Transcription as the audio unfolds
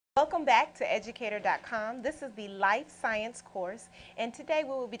Welcome back to Educator.com. This is the Life Science course, and today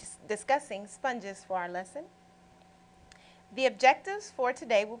we will be discussing sponges for our lesson. The objectives for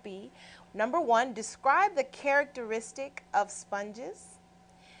today will be, number 1, describe the characteristic of sponges.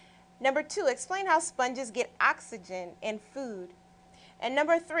 Number 2, explain how sponges get oxygen and food. And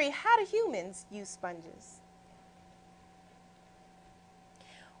number 3, how do humans use sponges?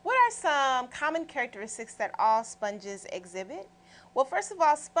 What are some common characteristics that all sponges exhibit? Well, first of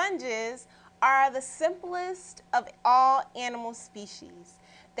all, sponges are the simplest of all animal species.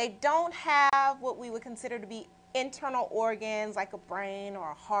 They don't have what we would consider to be internal organs like a brain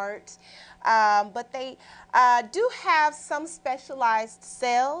or a heart, but they do have some specialized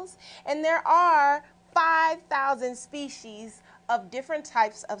cells, and there are 5,000 species of different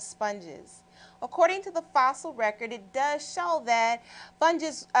types of sponges. According to the fossil record, it does show that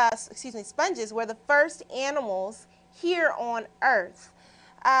sponges were the first animals here on Earth.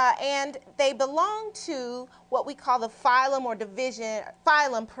 And they belong to what we call the phylum or division,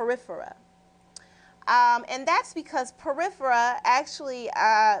 phylum Porifera. And that's because porifera actually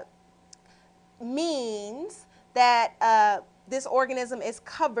means that this organism is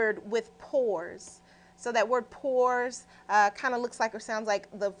covered with pores. So that word pores kind of looks like or sounds like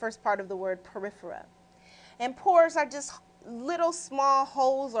the first part of the word porifera. And pores are just little small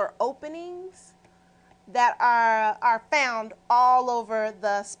holes or openings that are found all over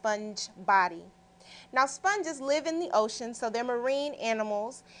the sponge body. Now, sponges live in the ocean, so they're marine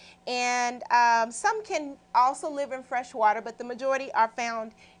animals, and some can also live in fresh water, but the majority are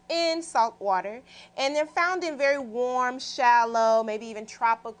found in salt water, and they're found in very warm, shallow, maybe even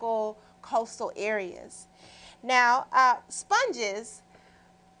tropical coastal areas. Now, sponges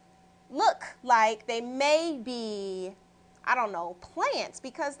look like they may be, I don't know, plants,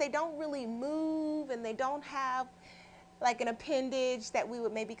 because they don't really move and they don't have like an appendage that we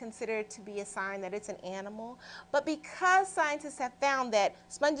would maybe consider to be a sign that it's an animal. But because scientists have found that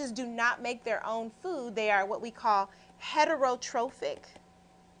sponges do not make their own food, they are what we call heterotrophic.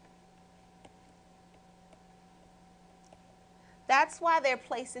 That's why they're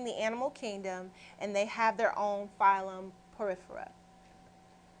placed in the animal kingdom and they have their own phylum Porifera.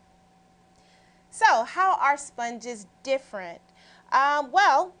 So, how are sponges different?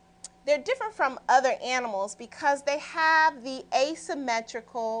 Well, they're different from other animals because they have the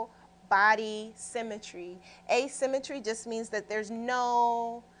asymmetrical body symmetry. Asymmetry just means that there's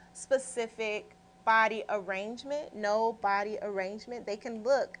no specific body arrangement, They can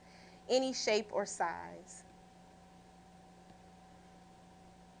look any shape or size.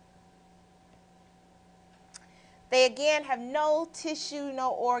 They again have no tissue,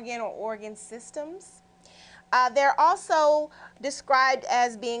 no organ or organ systems. They're also described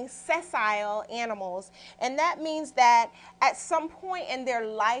as being sessile animals, and that means that at some point in their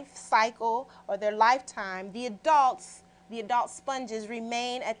life cycle or their lifetime, the adult sponges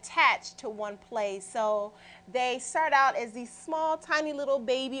remain attached to one place. So they start out as these small, tiny little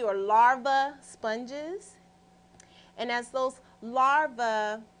baby or larva sponges, and as those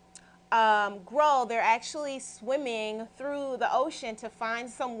larvae grow, they're actually swimming through the ocean to find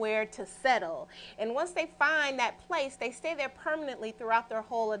somewhere to settle. And once they find that place, they stay there permanently throughout their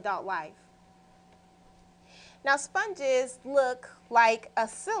whole adult life. Now, sponges look like a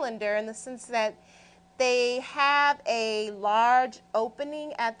cylinder in the sense that they have a large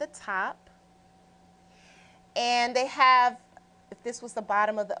opening at the top, and they have, if this was the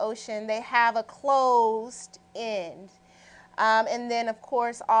bottom of the ocean, they have a closed end. And then, of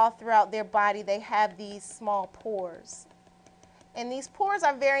course, all throughout their body, they have these small pores. And these pores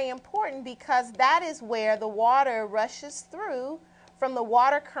are very important because that is where the water rushes through from the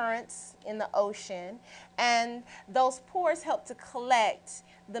water currents in the ocean. And those pores help to collect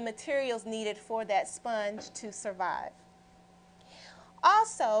the materials needed for that sponge to survive.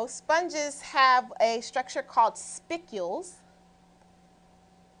 Also, sponges have a structure called spicules.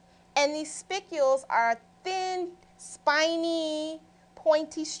 And these spicules are thin, spiny,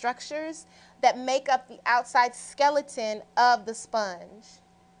 pointy structures that make up the outside skeleton of the sponge.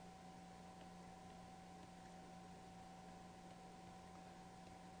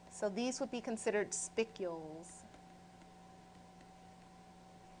 So these would be considered spicules.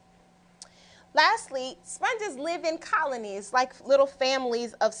 Lastly, sponges live in colonies, like little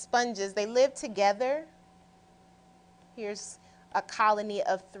families of sponges. They live together. Here's a colony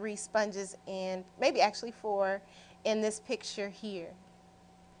of 3 sponges, and maybe actually 4 in this picture here.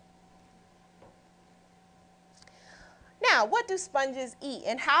 Now, what do sponges eat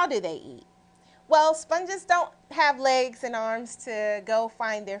and how do they eat? Well, sponges don't have legs and arms to go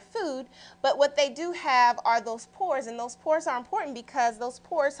find their food, but what they do have are those pores, and those pores are important because those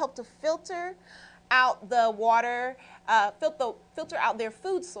pores help to filter out the water, filter out their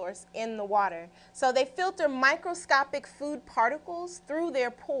food source in the water. So they filter microscopic food particles through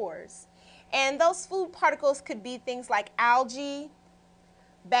their pores. And those food particles could be things like algae,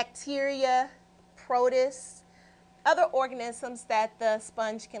 bacteria, protists, other organisms that the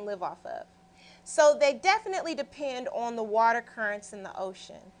sponge can live off of. So they definitely depend on the water currents in the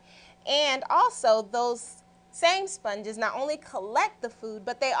ocean. And also those same sponges not only collect the food,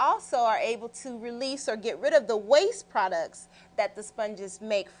 but they also are able to release or get rid of the waste products that the sponges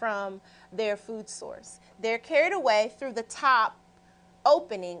make from their food source. They're carried away through the top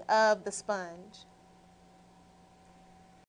opening of the sponge.